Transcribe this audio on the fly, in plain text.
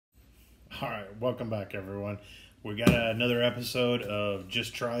All right, welcome back, everyone. We got another episode of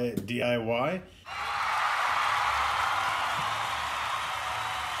Just Try It DIY.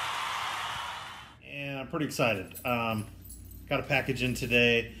 And I'm pretty excited. Got a package in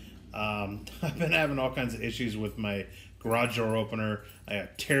today. I've been having all kinds of issues with my garage door opener. I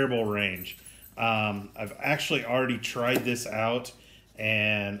got terrible range. I've actually already tried this out,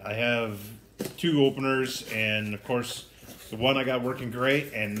 and I have two openers, and of course, the one I got working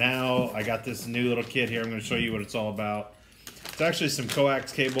great, and now I got this new little kit here. I'm going to show you what it's all about. It's actually some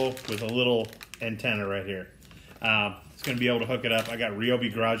coax cable with a little antenna right here. It's going to be able to hook it up. I got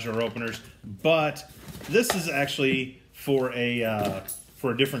Ryobi Garage door openers, but this is actually for a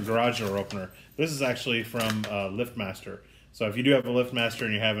different garage door opener. This is actually from Liftmaster. So if you do have a Liftmaster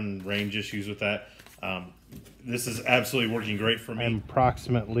and you're having range issues with that, this is absolutely working great for me. I'm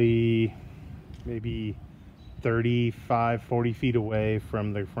approximately maybe 35-40 feet away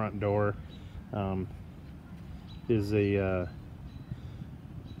from the front door. Is a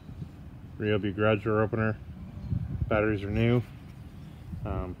Ryobi garage door opener. Batteries are new.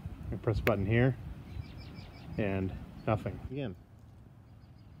 I press a button here and nothing. Again,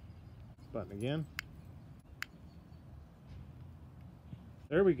 button again.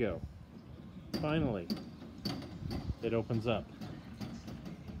 There we go. Finally, it opens up.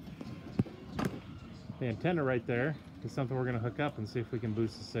 The antenna right there is something we're going to hook up and see if we can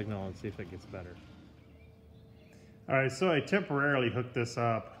boost the signal and see if it gets better. All right, so I temporarily hooked this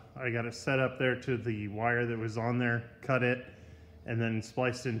up. I got it set up there to the wire that was on there, cut it, and then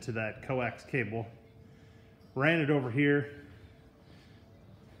spliced into that coax cable. Ran it over here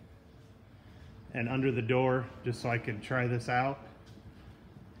and under the door just so I could try this out.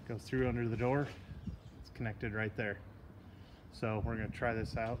 Goes through under the door. It's connected right there. So we're going to try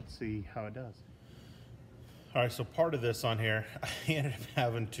this out and see how it does. All right, so part of this on here, I ended up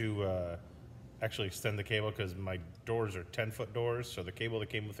having to actually extend the cable because my doors are 10-foot doors, so the cable that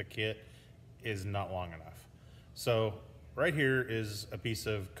came with the kit is not long enough. So right here is a piece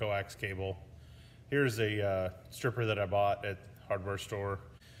of coax cable. Here's a stripper that I bought at the hardware store.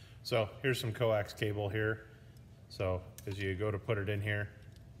 So here's some coax cable here. So as you go to put it in here,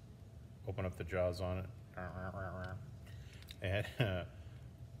 open up the jaws on it, and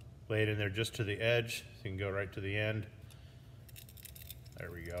lay it in there just to the edge, so you can go right to the end.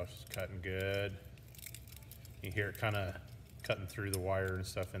 There we go, it's cutting good. You hear it kind of cutting through the wire and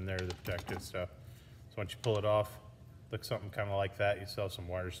stuff in there, the protective stuff. So once you pull it off, looks something kind of like that. You still have some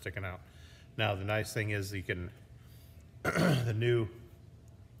wires sticking out. Now the nice thing is you can, the new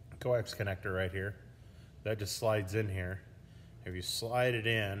coax connector right here, that just slides in here. If you slide it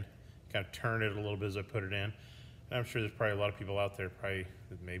in, kind of turn it a little bit as I put it in. And I'm sure there's probably a lot of people out there probably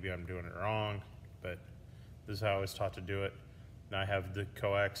maybe I'm doing it wrong, but this is how I was taught to do it. Now I have the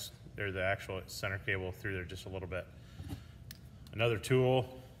coax, or the actual center cable through there just a little bit. Another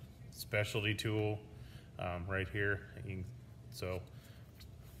tool, specialty tool, right here. So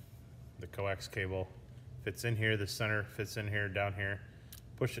the coax cable fits in here, the center fits in here, down here.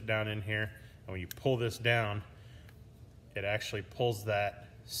 Push it down in here, and when you pull this down, it actually pulls that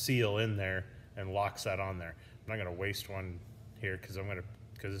seal in there and locks that on there. I'm not going to waste one here because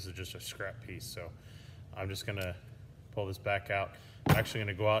this is just a scrap piece. So I'm just going to pull this back out. I'm actually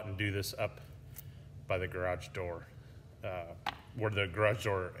going to go out and do this up by the garage door, where the garage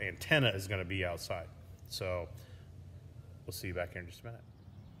door antenna is going to be outside. So we'll see you back here in just a minute.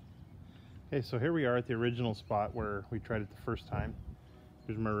 Okay, so here we are at the original spot where we tried it the first time.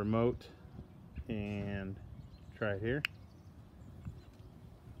 Here's my remote, and try it here.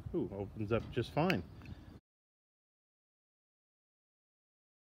 Ooh, opens up just fine.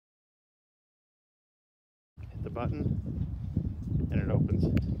 Hit the button, and it opens.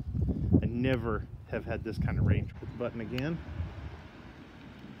 I never have had this kind of range. Hit the button again,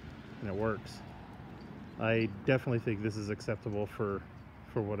 and it works. I definitely think this is acceptable for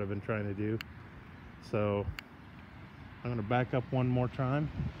what I've been trying to do. So I'm going to back up one more time.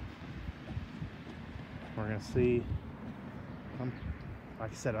 We're going to see.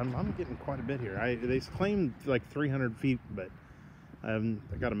 Like I said, I'm getting quite a bit here. They claimed like 300 feet, but I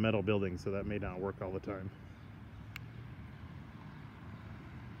got a metal building, so that may not work all the time.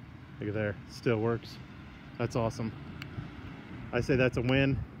 Look at there, still works. That's awesome. I say that's a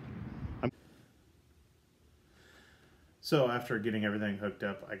win. So after getting everything hooked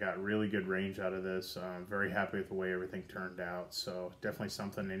up, I got really good range out of this. I'm very happy with the way everything turned out. So definitely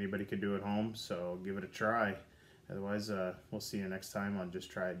something anybody could do at home. So give it a try. Otherwise, we'll see you next time on Just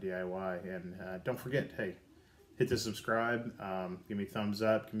Try It DIY. And don't forget, hey, hit the subscribe, give me a thumbs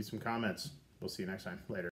up, give me some comments. We'll see you next time. Later.